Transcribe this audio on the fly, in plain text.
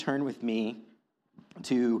turn with me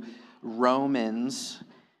to Romans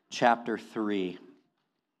chapter 3.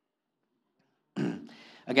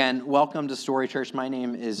 Again, welcome to Story Church. My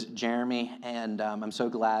name is Jeremy, and I'm so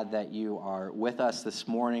glad that you are with us this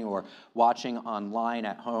morning or watching online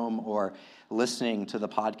at home or listening to the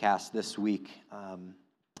podcast this week.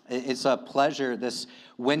 It's a pleasure. This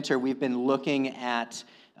winter, we've been looking at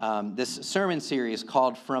this sermon series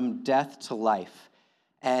called From Death to Life.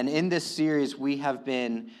 And in this series, we have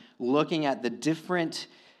been looking at the different,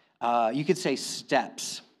 you could say,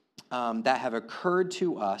 steps that have occurred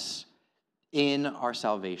to us in our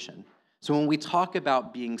salvation. So when we talk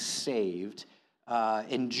about being saved,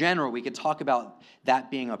 in general, we could talk about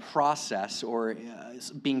that being a process or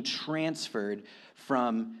being transferred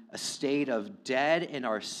from a state of dead in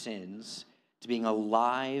our sins to being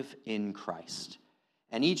alive in Christ.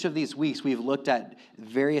 And each of these weeks, we've looked at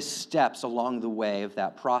various steps along the way of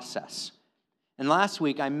that process. And last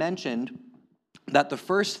week, I mentioned that the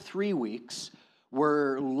first 3 weeks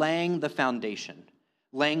were laying the foundation,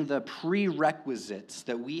 laying the prerequisites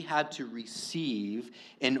that we had to receive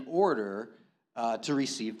in order to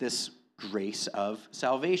receive this grace of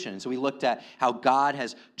salvation. So we looked at how God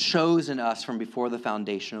has chosen us from before the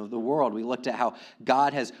foundation of the world. We looked at how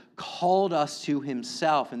God has called us to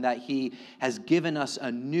himself and that he has given us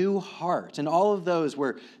a new heart. And all of those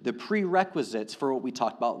were the prerequisites for what we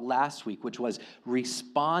talked about last week, which was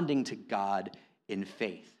responding to God in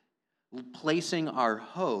faith, placing our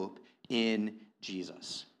hope in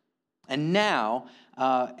Jesus. And now,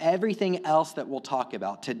 everything else that we'll talk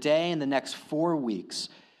about today and the next 4 weeks,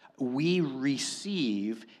 we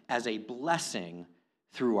receive as a blessing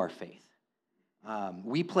through our faith.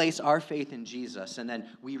 We place our faith in Jesus, and then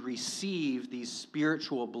we receive these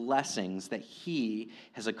spiritual blessings that he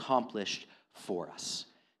has accomplished for us.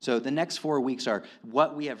 So the next 4 weeks are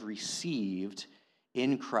what we have received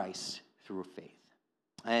in Christ through faith.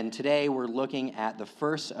 And today we're looking at the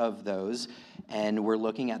first of those, and we're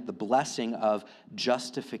looking at the blessing of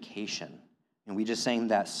justification. And we just sang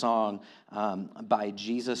that song, by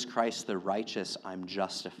Jesus Christ the righteous, I'm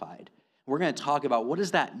justified. We're going to talk about what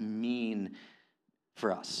does that mean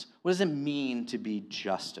for us? What does it mean to be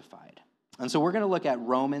justified? And so we're going to look at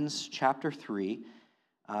Romans chapter 3,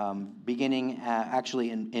 beginning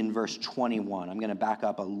actually in verse 21. I'm going to back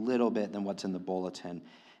up a little bit than what's in the bulletin.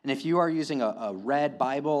 And if you are using a red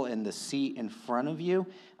Bible in the seat in front of you,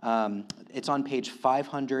 it's on page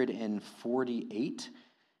 548.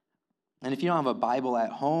 And if you don't have a Bible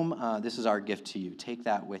at home, this is our gift to you. Take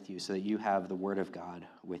that with you so that you have the Word of God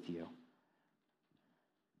with you.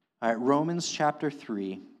 All right, Romans chapter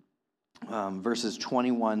 3, verses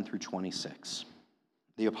 21 through 26.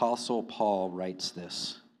 The Apostle Paul writes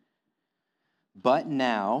this: "But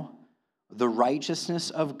now the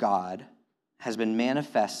righteousness of God has been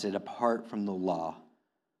manifested apart from the law,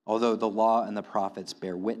 although the law and the prophets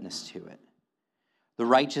bear witness to it. The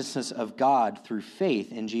righteousness of God through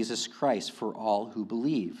faith in Jesus Christ for all who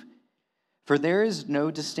believe. For there is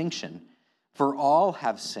no distinction, for all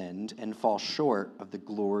have sinned and fall short of the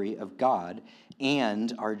glory of God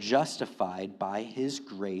and are justified by his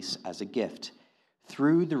grace as a gift,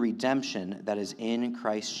 through the redemption that is in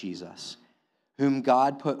Christ Jesus, whom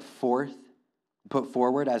God put forward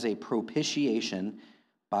as a propitiation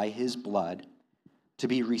by his blood to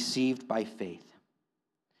be received by faith.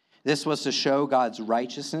 This was to show God's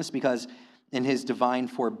righteousness, because in his divine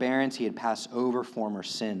forbearance he had passed over former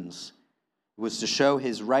sins. It was to show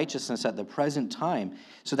his righteousness at the present time,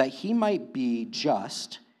 so that he might be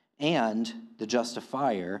just and the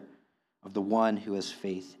justifier of the one who has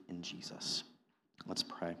faith in Jesus." Let's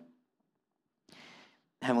pray.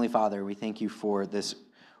 Heavenly Father, we thank you for this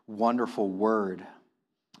wonderful word,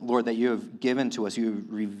 Lord, that you have given to us. You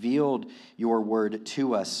have revealed your word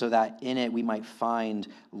to us so that in it we might find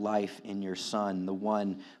life in your Son, the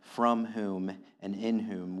one from whom and in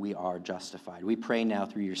whom we are justified. We pray now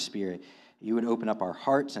through your Spirit, you would open up our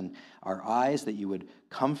hearts and our eyes, that you would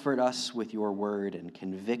comfort us with your word and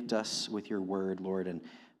convict us with your word, Lord, and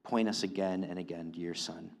point us again and again to your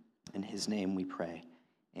Son. In his name we pray.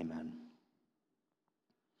 Amen.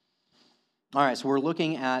 All right, so we're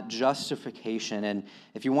looking at justification, and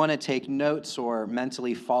if you want to take notes or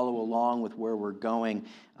mentally follow along with where we're going,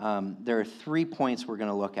 there are 3 points we're going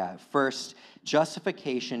to look at. First,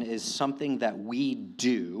 justification is something that we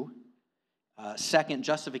do. Second,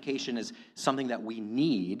 justification is something that we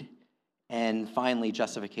need. And finally,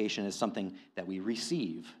 justification is something that we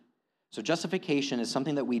receive. So justification is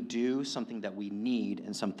something that we do, something that we need,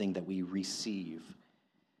 and something that we receive.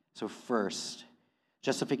 So first,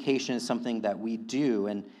 justification is something that we do.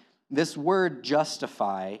 And this word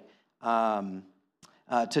justify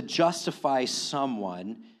To justify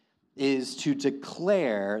someone is to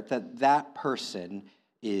declare that that person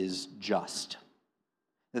is just,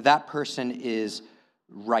 that that person is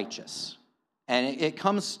righteous. And it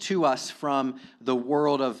comes to us from the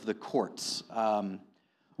world of the courts,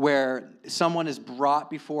 where someone is brought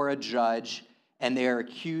before a judge and they are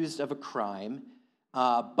accused of a crime,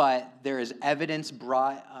 but there is evidence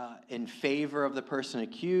brought in favor of the person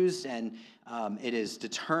accused, and it is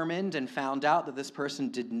determined and found out that this person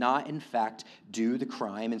did not, in fact, do the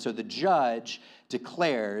crime. And so the judge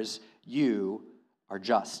declares, you are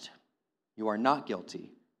just. You are not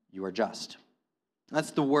guilty. You are just.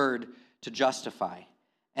 That's the word to justify.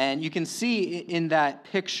 And you can see in that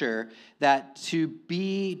picture that to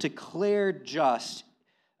be declared just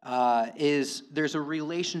there's a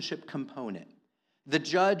relationship component. The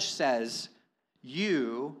judge says,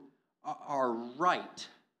 you are right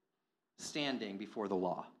standing before the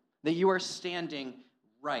law. That you are standing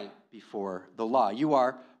right before the law. You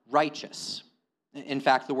are righteous. In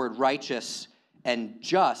fact, the word righteous and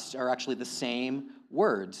just are actually the same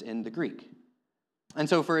words in the Greek. And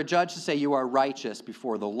so for a judge to say you are righteous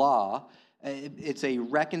before the law, it's a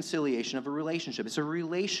reconciliation of a relationship. It's a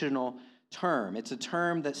relational term. It's a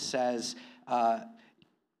term that says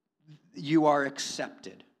you are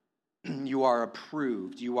accepted, you are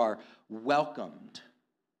approved, you are welcomed.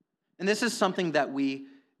 And this is something that we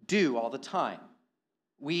do all the time.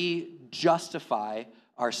 We justify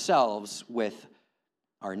ourselves with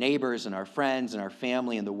our neighbors and our friends and our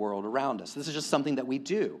family and the world around us. This is just something that we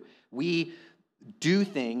do. We do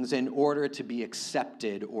things in order to be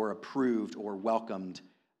accepted or approved or welcomed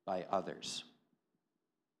by others.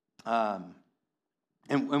 And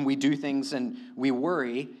when we do things and we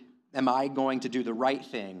worry, am I going to do the right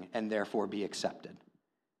thing and therefore be accepted?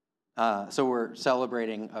 So we're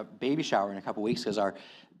celebrating a baby shower in a couple weeks because our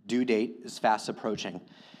due date is fast approaching.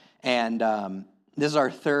 And this is our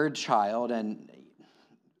third child, and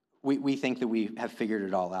we think that we have figured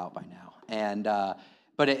it all out by now. And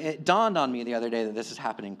but it dawned on me the other day that this is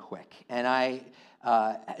happening quick. And I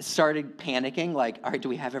started panicking, like, all right, do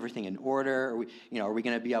we have everything in order? Are we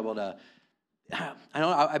going to be able to,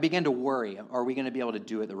 I began to worry, are we going to be able to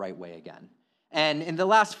do it the right way again? And in the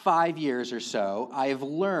last 5 years or so, I have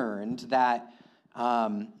learned that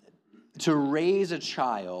to raise a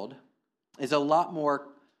child is a lot more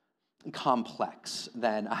complex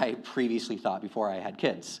than I previously thought before I had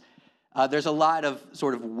kids. There's a lot of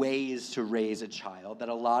sort of ways to raise a child that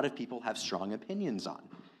a lot of people have strong opinions on.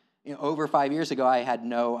 Over 5 years ago, I had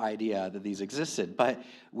no idea that these existed, but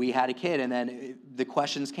we had a kid, and then the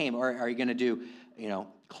questions came, are you going to do,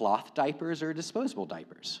 cloth diapers or disposable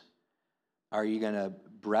diapers? Are you going to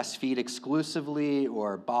breastfeed exclusively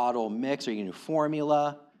or bottle mix? Are you going to do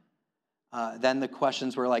formula? Then the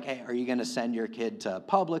questions were like, hey, are you going to send your kid to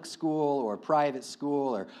public school or private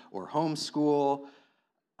school or homeschool?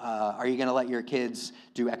 Are you going to let your kids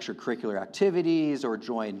do extracurricular activities or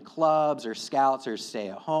join clubs or scouts or stay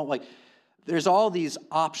at home? Like, there's all these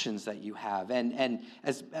options that you have. And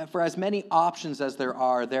for as many options as there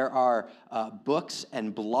are books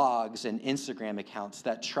and blogs and Instagram accounts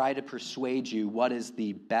that try to persuade you what is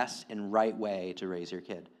the best and right way to raise your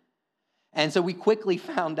kid. And so we quickly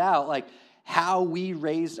found out, like, how we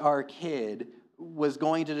raised our kid was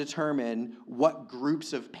going to determine what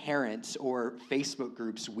groups of parents or Facebook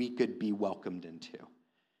groups we could be welcomed into.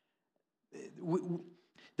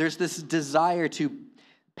 There's this desire to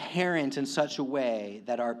parent in such a way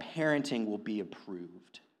that our parenting will be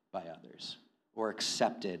approved by others or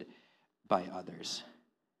accepted by others.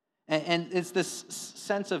 And it's this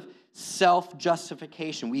sense of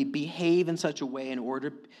self-justification. We behave in such a way in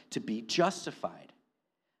order to be justified.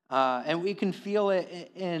 And we can feel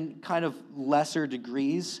it in kind of lesser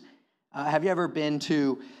degrees. Have you ever been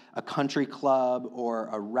to a country club or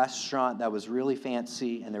a restaurant that was really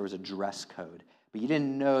fancy and there was a dress code, but you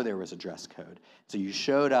didn't know there was a dress code? So you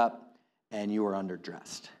showed up and you were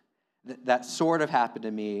underdressed. That sort of happened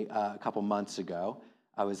to me a couple months ago.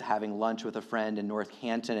 I was having lunch with a friend in North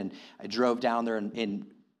Canton, and I drove down there in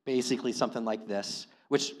basically something like this,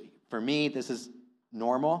 which for me, this is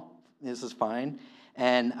normal. This is fine.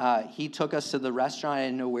 And he took us to the restaurant. I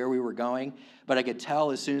didn't know where we were going, but I could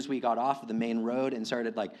tell as soon as we got off of the main road and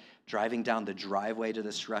started driving down the driveway to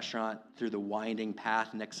this restaurant through the winding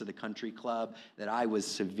path next to the country club that I was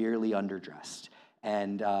severely underdressed.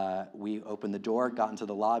 And we opened the door, got into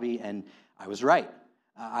the lobby, and I was right.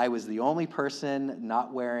 I was the only person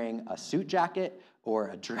not wearing a suit jacket or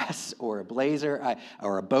a dress or a blazer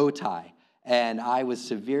or a bow tie, and I was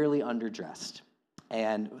severely underdressed.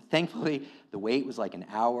 And thankfully, the wait was like an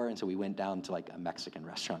hour, and so we went down to a Mexican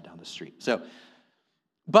restaurant down the street. So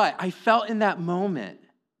But I felt in that moment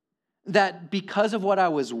that because of what I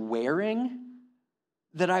was wearing,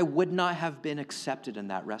 that I would not have been accepted in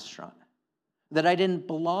that restaurant, that I didn't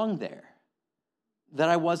belong there, that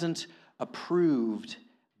I wasn't approved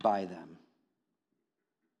by them.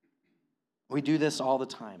 We do this all the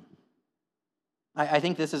time. I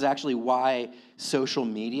think this is actually why social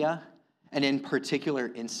media, and in particular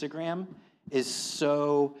Instagram, is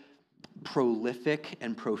so prolific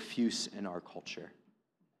and profuse in our culture.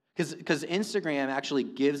 Because Instagram actually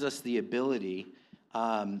gives us the ability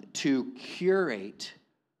to curate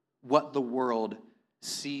what the world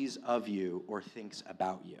sees of you or thinks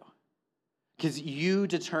about you. Because you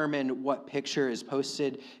determine what picture is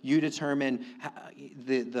posted, you determine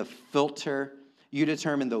the filter, you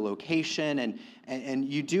determine the location, and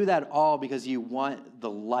you do that all because you want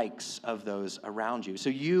the likes of those around you.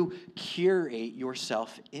 So you curate your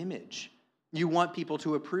self-image. You want people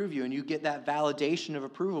to approve you, and you get that validation of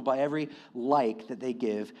approval by every like that they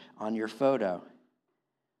give on your photo.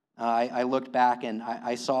 I looked back, and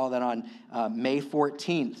I saw that on May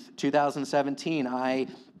 14th, 2017,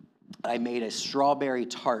 I made a strawberry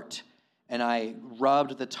tart, and I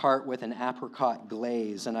rubbed the tart with an apricot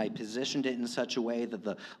glaze, and I positioned it in such a way that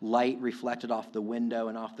the light reflected off the window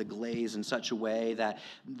and off the glaze in such a way that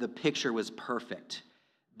the picture was perfect.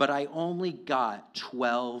 But I only got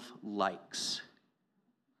 12 likes.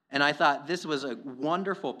 And I thought, this was a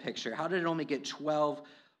wonderful picture. How did it only get 12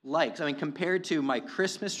 likes? I mean, compared to my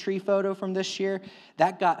Christmas tree photo from this year,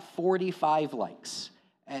 that got 45 likes.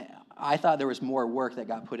 And I thought there was more work that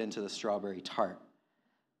got put into the strawberry tart.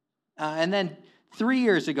 And then 3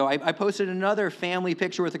 years ago, I posted another family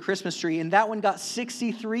picture with a Christmas tree, and that one got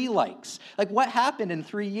 63 likes. Like, what happened in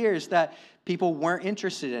 3 years that people weren't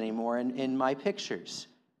interested anymore in my pictures?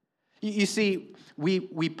 You see,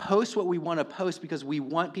 we post what we want to post because we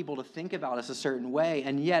want people to think about us a certain way,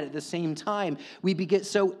 and yet at the same time, we get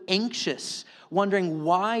so anxious, wondering,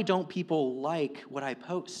 why don't people like what I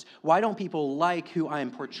post? Why don't people like who I am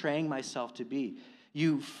portraying myself to be?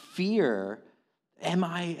 You fear, am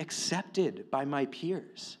I accepted by my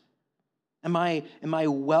peers? Am I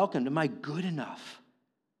welcomed? Am I good enough?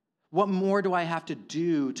 What more do I have to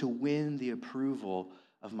do to win the approval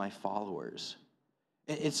of my followers?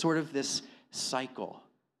 It's sort of this cycle.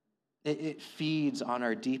 It feeds on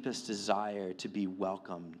our deepest desire to be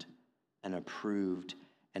welcomed and approved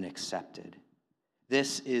and accepted.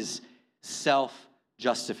 This is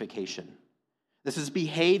self-justification. This is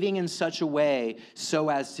behaving in such a way so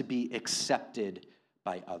as to be accepted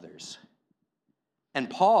by others. And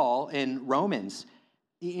Paul in Romans,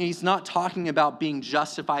 he's not talking about being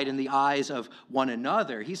justified in the eyes of one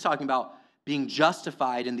another. He's talking about being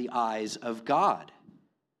justified in the eyes of God.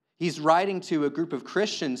 He's writing to a group of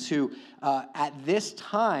Christians who, at this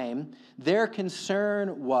time, their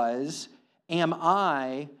concern was, am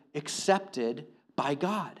I accepted by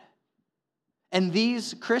God? And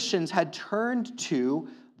these Christians had turned to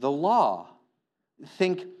the law.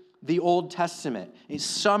 Think the Old Testament. It's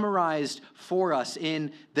summarized for us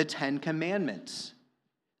in the Ten Commandments.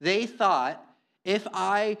 They thought, if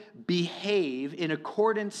I behave in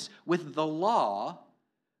accordance with the law,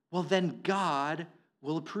 well, then God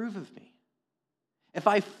will approve of me. If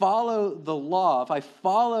I follow the law, if I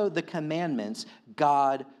follow the commandments,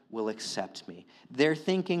 God will accept me. Their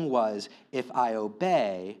thinking was, if I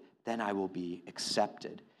obey, then I will be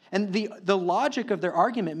accepted. And the logic of their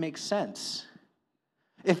argument makes sense.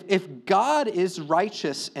 If God is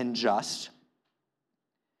righteous and just,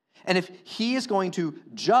 and if he is going to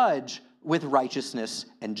judge with righteousness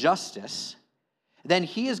and justice, then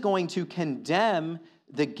he is going to condemn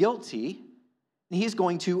the guilty, and he's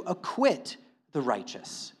going to acquit the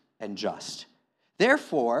righteous and just.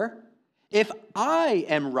 Therefore, if I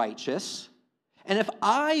am righteous, and if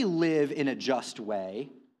I live in a just way,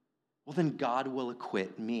 well, then God will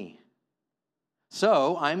acquit me.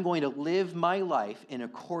 So I'm going to live my life in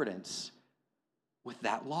accordance with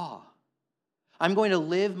that law. I'm going to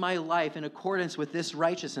live my life in accordance with this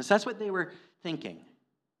righteousness. That's what they were thinking.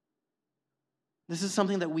 This is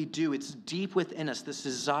something that we do. It's deep within us, this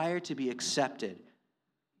desire to be accepted.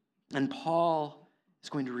 And Paul is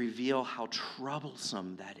going to reveal how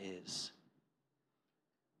troublesome that is.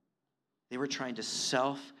 They were trying to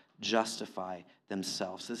self-justify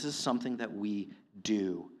themselves. This is something that we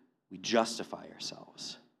do. We justify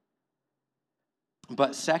ourselves.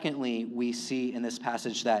 But secondly, we see in this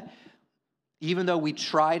passage that even though we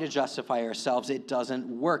try to justify ourselves, it doesn't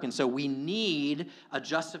work. And so we need a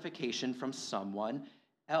justification from someone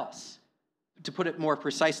else. To put it more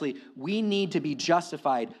precisely, we need to be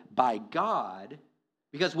justified by God,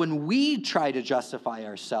 because when we try to justify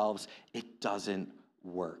ourselves, it doesn't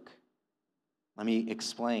work. Let me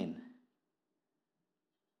explain.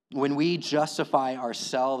 When we justify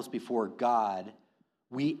ourselves before God,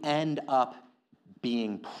 we end up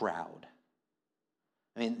being proud.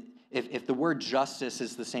 I mean, if the word justice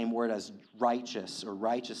is the same word as righteous or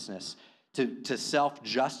righteousness, to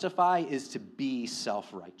self-justify is to be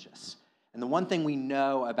self-righteous. And the one thing we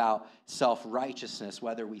know about self-righteousness,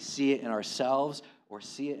 whether we see it in ourselves or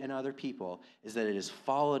see it in other people, is that it is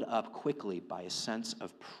followed up quickly by a sense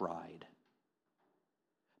of pride.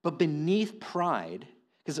 But beneath pride,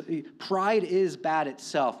 because pride is bad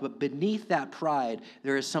itself, but beneath that pride,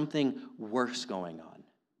 there is something worse going on.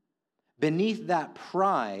 Beneath that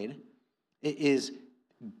pride is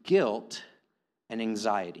guilt and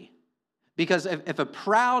anxiety. Because if a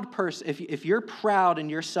proud person, if you're proud in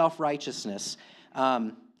your self-righteousness,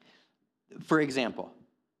 for example,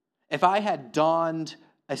 if I had donned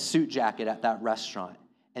a suit jacket at that restaurant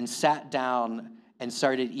and sat down and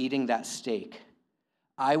started eating that steak,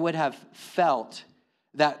 I would have felt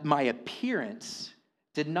that my appearance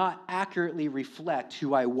did not accurately reflect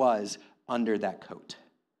who I was under that coat.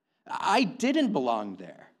 I didn't belong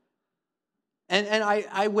there. And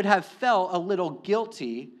I would have felt a little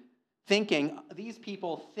guilty thinking, these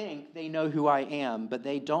people think they know who I am, but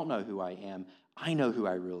they don't know who I am. I know who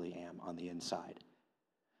I really am on the inside.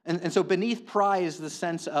 And so beneath pride is the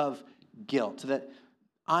sense of guilt, that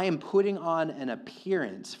I am putting on an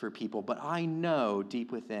appearance for people, but I know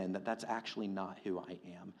deep within that that's actually not who I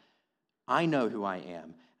am. I know who I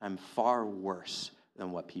am. I'm far worse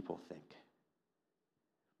than what people think.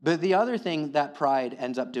 But the other thing that pride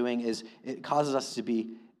ends up doing is it causes us to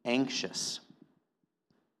be anxious.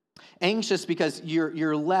 Anxious because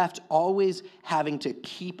you're left always having to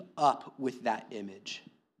keep up with that image.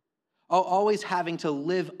 Always having to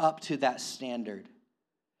live up to that standard.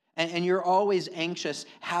 And you're always anxious,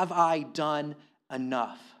 have I done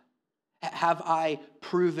enough? Have I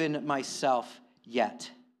proven myself yet?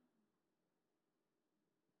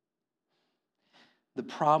 The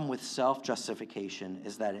problem with self-justification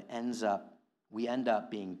is that we end up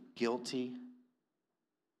being guilty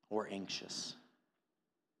or anxious.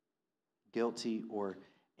 Guilty or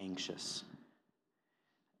anxious.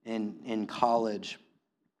 In college,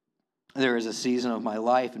 there was a season of my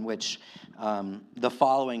life in which the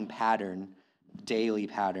following daily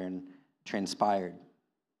pattern, transpired.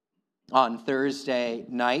 On Thursday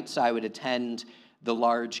nights, I would attend the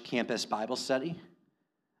large campus Bible study.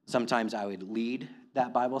 Sometimes I would lead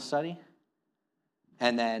that Bible study.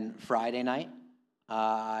 And then Friday night,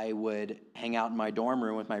 I would hang out in my dorm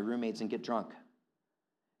room with my roommates and get drunk.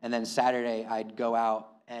 And then Saturday, I'd go out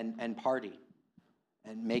and party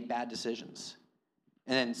and make bad decisions.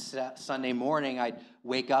 And then Sunday morning, I'd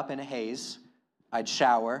wake up in a haze, I'd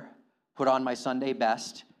shower, put on my Sunday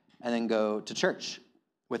best, and then go to church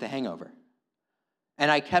with a hangover. And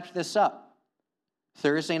I kept this up.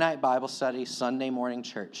 Thursday night Bible study, Sunday morning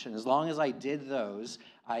church. And as long as I did those,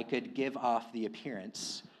 I could give off the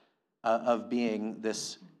appearance of being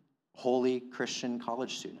this holy Christian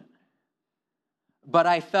college student. But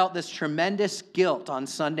I felt this tremendous guilt on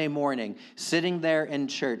Sunday morning, sitting there in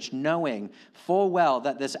church, knowing full well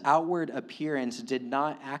that this outward appearance did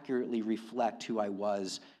not accurately reflect who I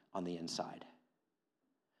was on the inside.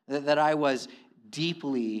 That I was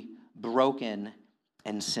deeply broken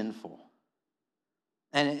and sinful.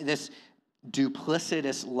 And this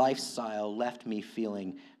duplicitous lifestyle left me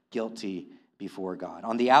feeling guilty before God.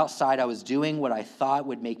 On the outside, I was doing what I thought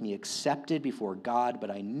would make me accepted before God,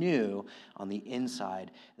 but I knew on the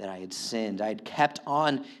inside that I had sinned. I had kept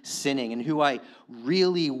on sinning, and who I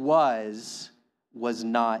really was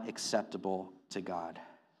not acceptable to God.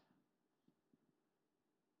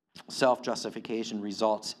 Self-justification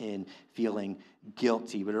results in feeling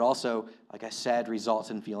guilty, but it also, like I said,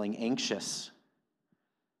 results in feeling anxious.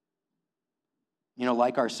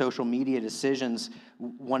 Like our social media decisions,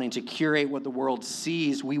 wanting to curate what the world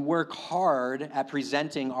sees, we work hard at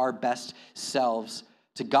presenting our best selves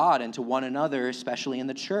to God and to one another, especially in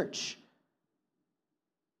the church.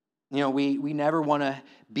 We never want to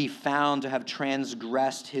be found to have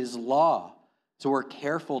transgressed his law, so we're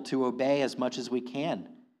careful to obey as much as we can.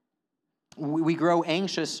 We grow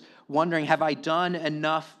anxious, wondering, have I done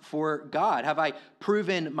enough for God? Have I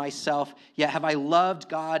proven myself yet? Have I loved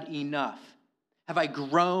God enough? Have I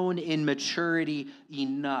grown in maturity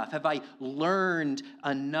enough? Have I learned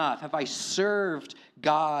enough? Have I served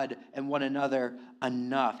God and one another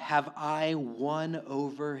enough? Have I won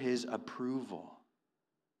over his approval?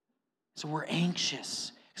 So we're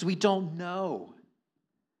anxious because we don't know.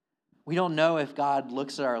 We don't know if God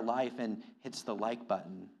looks at our life and hits the like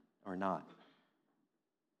button or not.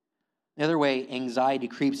 The other way anxiety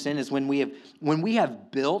creeps in is when we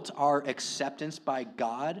have built our acceptance by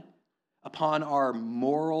God upon our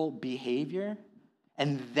moral behavior,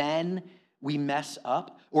 and then we mess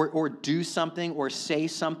up or do something or say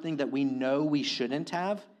something that we know we shouldn't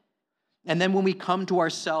have. And then when we come to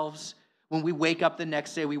ourselves, when we wake up the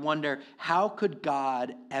next day, we wonder, how could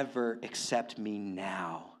God ever accept me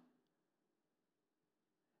now?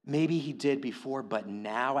 Maybe he did before, but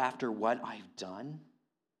now after what I've done?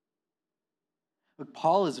 But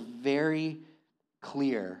Paul is very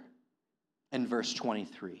clear in verse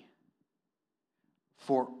 23.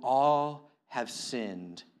 For all have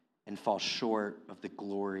sinned and fall short of the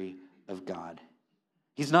glory of God.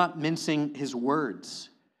 He's not mincing his words.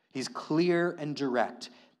 He's clear and direct.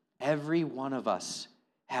 Every one of us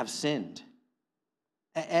have sinned.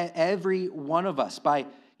 Every one of us, by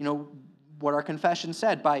what our confession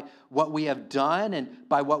said, by what we have done and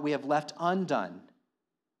by what we have left undone.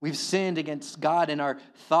 We've sinned against God in our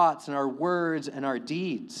thoughts and our words and our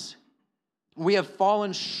deeds. We have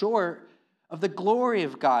fallen short of the glory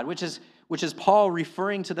of God, which is Paul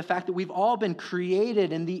referring to the fact that we've all been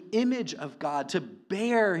created in the image of God to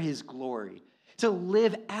bear his glory, to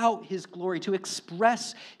live out his glory, to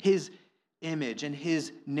express his image and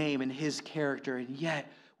his name and his character, and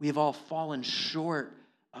yet we have all fallen short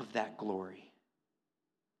of that glory.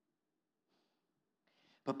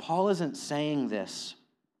 But Paul isn't saying this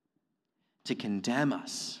to condemn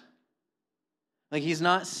us. Like, he's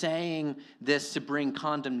not saying this to bring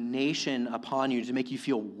condemnation upon you, to make you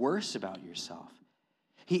feel worse about yourself.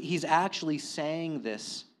 He's actually saying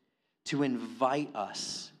this to invite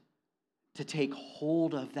us to take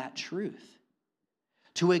hold of that truth,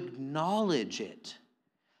 to acknowledge it,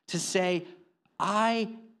 to say, I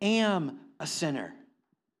am a sinner.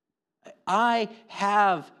 I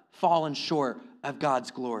have fallen short of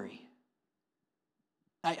God's glory.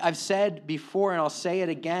 I've said before, and I'll say it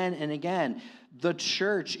again and again, the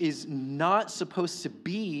church is not supposed to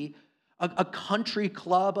be a country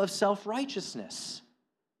club of self-righteousness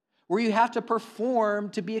where you have to perform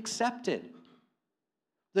to be accepted.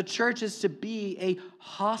 The church is to be a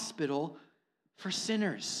hospital for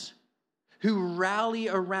sinners who rally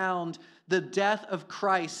around the death of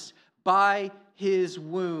Christ. By his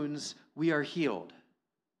wounds we are healed.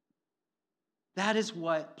 That is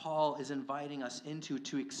what Paul is inviting us into,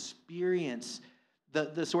 to experience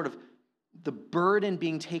the sort of the burden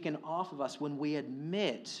being taken off of us when we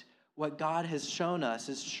admit what God has shown us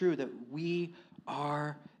is true, that we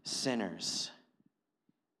are sinners.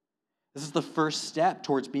 This is the first step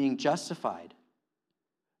towards being justified.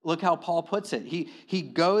 Look how Paul puts it. He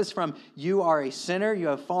goes from, you are a sinner, you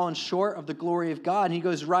have fallen short of the glory of God, and he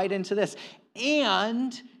goes right into this.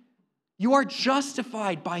 And you are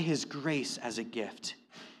justified by his grace as a gift.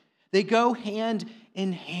 They go hand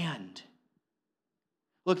in hand.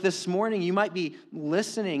 Look, this morning you might be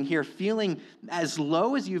listening here feeling as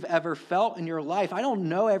low as you've ever felt in your life. I don't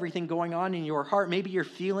know everything going on in your heart. Maybe you're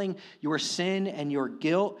feeling your sin and your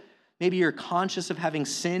guilt. Maybe you're conscious of having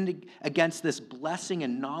sinned against this blessing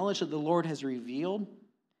and knowledge that the Lord has revealed,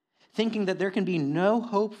 thinking that there can be no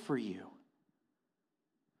hope for you.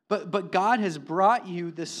 But God has brought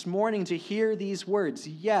you this morning to hear these words.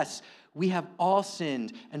 Yes, we have all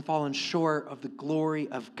sinned and fallen short of the glory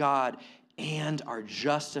of God and are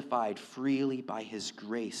justified freely by his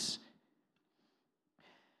grace.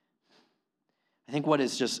 I think what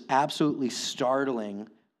is just absolutely startling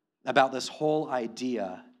about this whole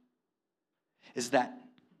idea is that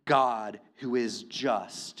God, who is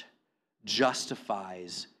just,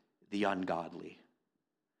 justifies the ungodly.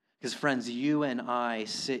 Because friends, you and I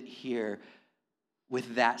sit here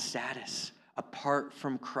with that status. Apart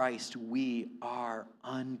from Christ, we are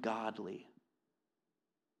ungodly.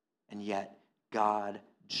 And yet, God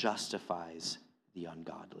justifies the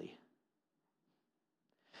ungodly.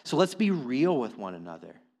 So let's be real with one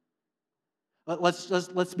another.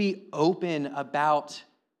 Let's be open about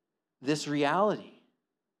this reality.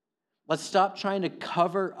 Let's stop trying to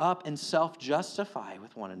cover up and self-justify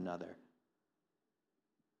with one another.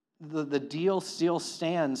 The deal still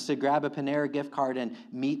stands to grab a Panera gift card and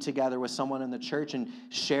meet together with someone in the church and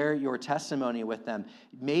share your testimony with them.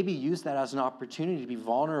 Maybe use that as an opportunity to be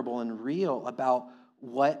vulnerable and real about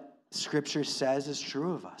what Scripture says is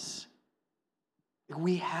true of us.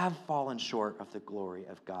 We have fallen short of the glory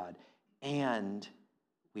of God, and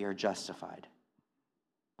we are justified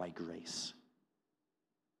by grace.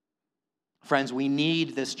 Friends, we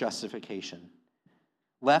need this justification.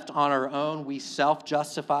 Left on our own, we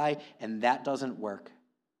self-justify, and that doesn't work.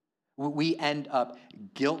 We end up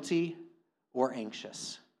guilty or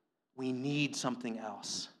anxious. We need something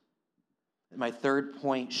else. My third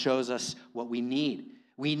point shows us what we need.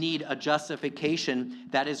 We need a justification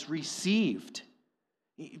that is received.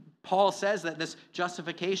 Paul says that this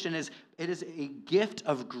justification is a gift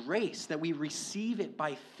of grace, that we receive it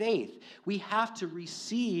by faith. We have to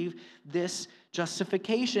receive this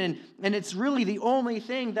justification, and it's really the only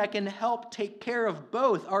thing that can help take care of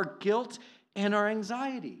both our guilt and our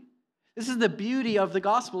anxiety. This is the beauty of the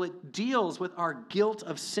gospel. It deals with our guilt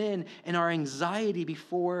of sin and our anxiety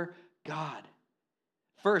before God.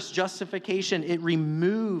 First, justification, it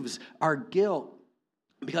removes our guilt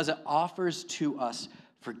because it offers to us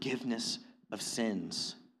forgiveness of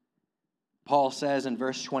sins. Paul says in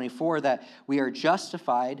verse 24 that we are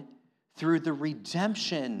justified through the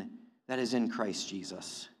redemption that is in Christ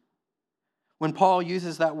Jesus. When Paul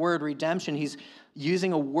uses that word redemption, he's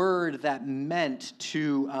using a word that meant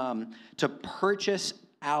to purchase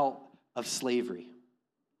out of slavery.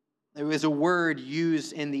 It was a word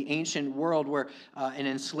used in the ancient world where an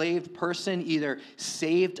enslaved person either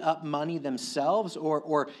saved up money themselves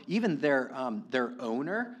or even their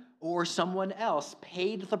owner or someone else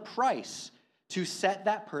paid the price to set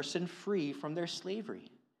that person free from their slavery,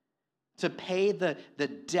 to pay the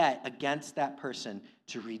debt against that person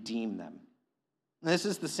to redeem them. This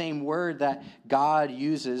is the same word that God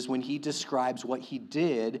uses when he describes what he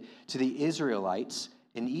did to the Israelites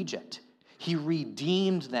in Egypt. He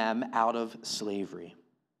redeemed them out of slavery.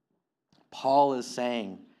 Paul is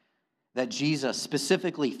saying that Jesus,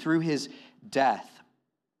 specifically through his death,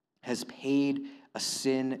 has paid a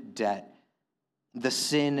sin debt, the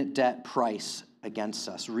sin debt price against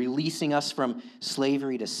us, releasing us from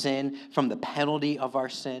slavery to sin, from the penalty of our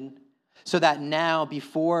sin, so that now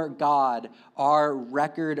before God, our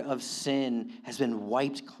record of sin has been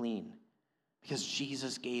wiped clean because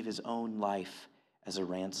Jesus gave his own life as a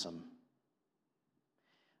ransom.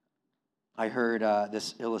 I heard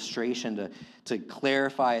this illustration to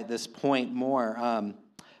clarify at this point more.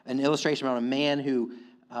 An illustration about a man who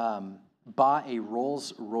bought a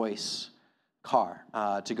Rolls-Royce car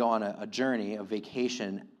to go on a journey, a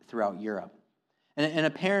vacation throughout Europe. And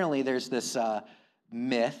apparently there's this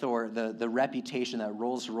myth or the reputation that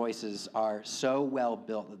Rolls-Royces are so well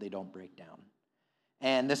built that they don't break down.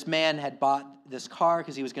 And this man had bought this car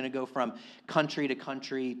because he was going to go from country to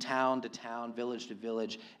country, town to town, village to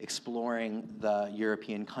village, exploring the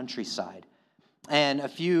European countryside. And a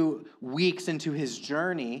few weeks into his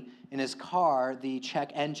journey in his car, the check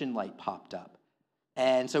engine light popped up.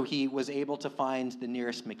 And so he was able to find the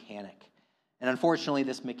nearest mechanic. And unfortunately,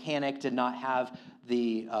 this mechanic did not have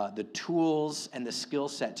the tools and the skill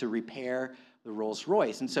set to repair the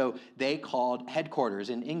Rolls-Royce. And so they called headquarters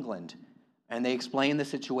in England. And they explained the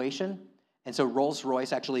situation. And so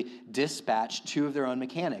Rolls-Royce actually dispatched two of their own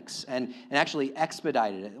mechanics and actually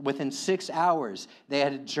expedited it. Within 6 hours, they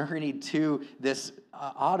had journeyed to this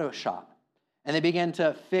auto shop. And they began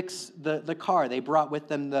to fix the car. They brought with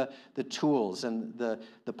them the tools and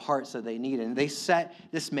the parts that they needed. And they set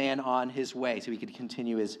this man on his way so he could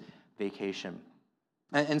continue his vacation.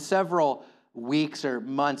 And several weeks or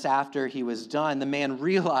months after he was done, the man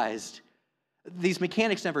realized, these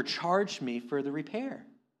mechanics never charged me for the repair.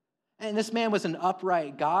 And this man was an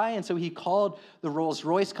upright guy, and so he called the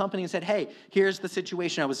Rolls-Royce company and said, hey, here's the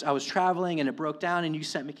situation. I was traveling, and it broke down, and you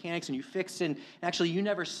sent mechanics, and you fixed it, and actually, you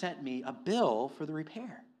never sent me a bill for the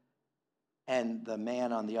repair. And the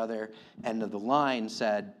man on the other end of the line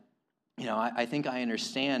said, I think I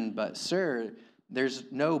understand, but sir, there's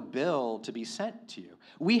no bill to be sent to you.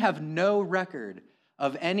 We have no record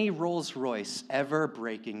of any Rolls-Royce ever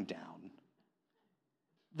breaking down.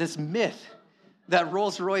 This myth that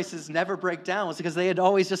Rolls-Royces never break down was because they had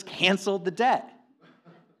always just canceled the debt.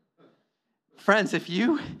 Friends, if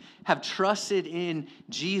you have trusted in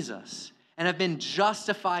Jesus and have been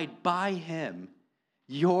justified by him,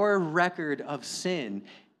 your record of sin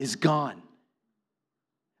is gone.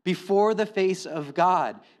 Before the face of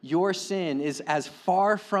God, your sin is as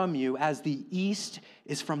far from you as the east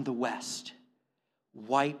is from the west,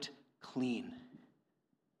 wiped clean.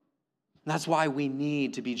 That's why we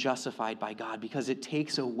need to be justified by God, because it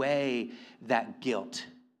takes away that guilt.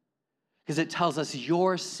 Because it tells us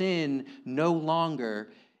your sin no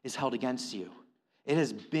longer is held against you. It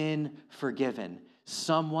has been forgiven.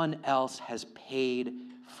 Someone else has paid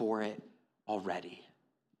for it already.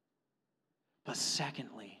 But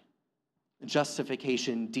secondly,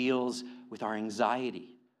 justification deals with our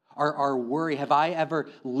anxiety, our worry. Have I ever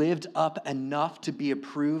lived up enough to be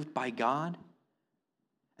approved by God?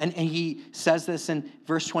 And he says this in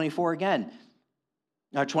verse 24 again,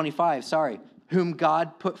 25, whom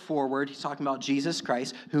God put forward, he's talking about Jesus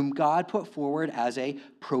Christ, whom God put forward as a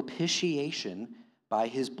propitiation by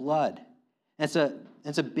his blood, It's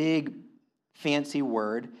a big, fancy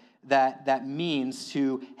word that means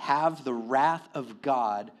to have the wrath of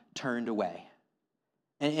God turned away.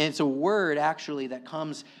 And it's a word, actually, that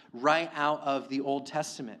comes right out of the Old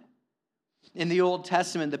Testament. In the Old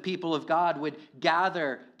Testament, the people of God would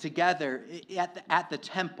gather together at the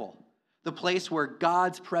temple, the place where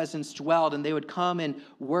God's presence dwelled, and they would come and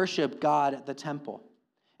worship God at the temple.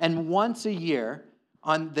 And once a year,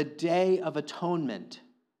 on the Day of Atonement,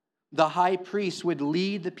 the high priest would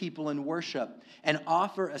lead the people in worship and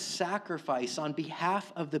offer a sacrifice on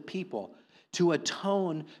behalf of the people to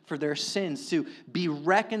atone for their sins, to be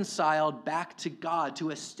reconciled back to God, to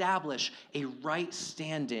establish a right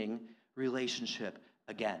standing relationship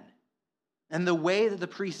again. And the way that the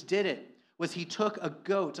priest did it was he took a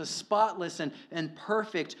goat, a spotless and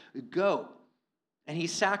perfect goat, and he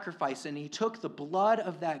sacrificed, and he took the blood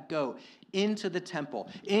of that goat into the temple,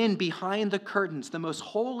 in behind the curtains, the most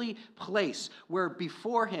holy place where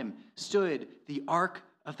before him stood the Ark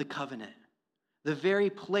of the Covenant, the very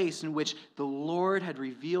place in which the Lord had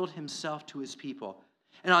revealed himself to his people.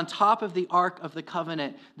 And on top of the Ark of the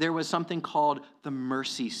Covenant, there was something called the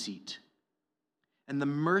mercy seat. And the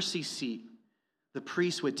mercy seat, the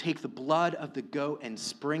priest would take the blood of the goat and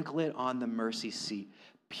sprinkle it on the mercy seat,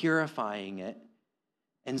 purifying it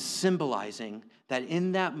and symbolizing that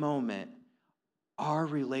in that moment, our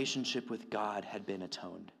relationship with God had been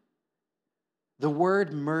atoned. The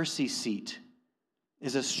word mercy seat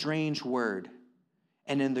is a strange word,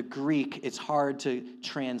 and in the Greek, it's hard to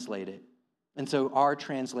translate it. And so our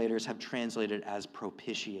translators have translated it as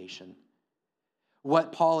propitiation.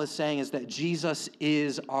 What Paul is saying is that Jesus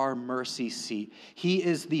is our mercy seat. He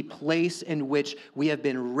is the place in which we have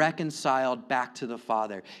been reconciled back to the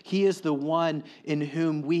Father. He is the one in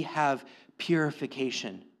whom we have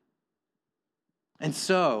purification. And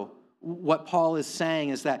so, what Paul is saying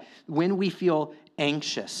is that when we feel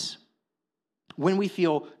anxious, when we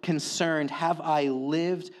feel concerned, have I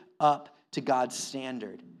lived up to God's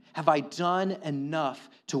standard? Have I done enough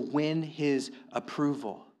to win his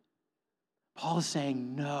approval? Paul is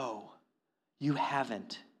saying, no, you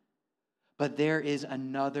haven't. But there is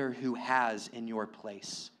another who has in your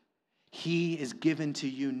place. He is given to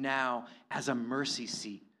you now as a mercy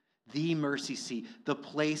seat, the mercy seat, the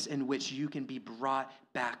place in which you can be brought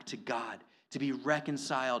back to God, to be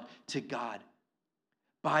reconciled to God.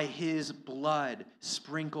 By his blood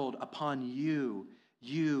sprinkled upon you,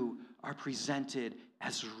 you are presented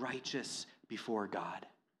as righteous before God.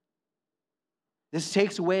 This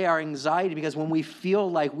takes away our anxiety because when we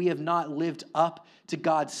feel like we have not lived up to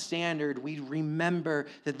God's standard, we remember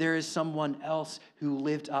that there is someone else who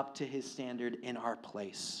lived up to his standard in our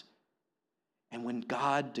place. And when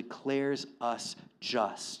God declares us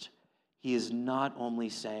just, he is not only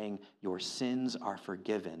saying your sins are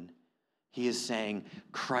forgiven, he is saying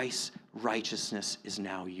Christ's righteousness is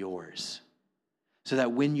now yours. So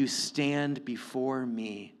that when you stand before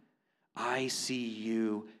me, I see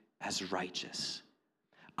you as righteous.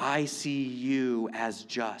 I see you as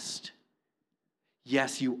just.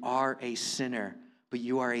 Yes, you are a sinner, but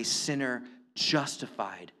you are a sinner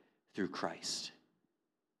justified through Christ.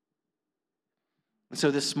 And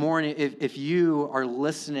so this morning, if you are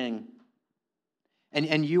listening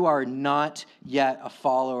and you are not yet a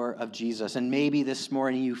follower of Jesus, and maybe this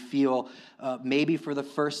morning you feel, maybe for the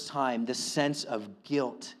first time, this sense of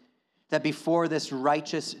guilt, that before this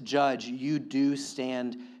righteous judge, you do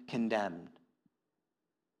stand condemned.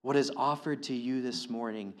 What is offered to you this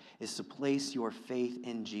morning is to place your faith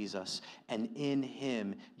in Jesus, and in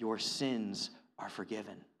him your sins are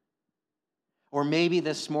forgiven. Or maybe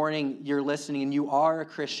this morning you're listening and you are a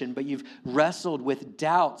Christian, but you've wrestled with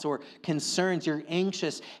doubts or concerns. You're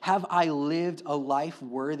anxious. Have I lived a life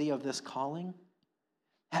worthy of this calling?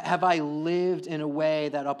 Have I lived in a way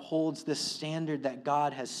that upholds the standard that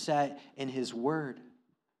God has set in his word?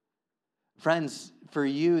 Friends, for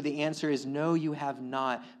you, the answer is no, you have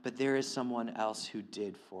not, but there is someone else who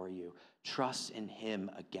did for you. Trust in him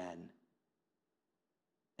again.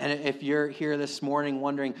 And if you're here this morning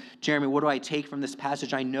wondering, Jeremy, what do I take from this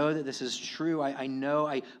passage? I know that this is true. I know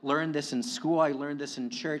I learned this in school. I learned this in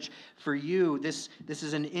church. For you, this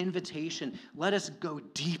is an invitation. Let us go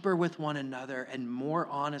deeper with one another and more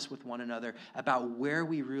honest with one another about where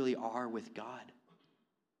we really are with God.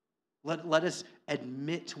 Let us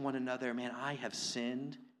admit to one another, man, I have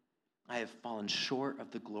sinned. I have fallen short of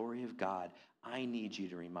the glory of God. I need you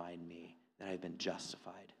to remind me that I've been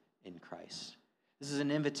justified in Christ. This is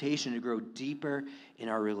an invitation to grow deeper in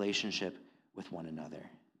our relationship with one another.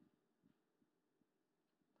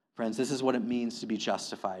 Friends, this is what it means to be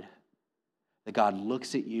justified. That God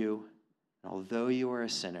looks at you, and although you are a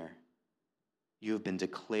sinner, You have been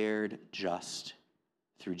declared just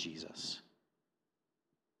through Jesus.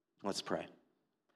 Let's pray.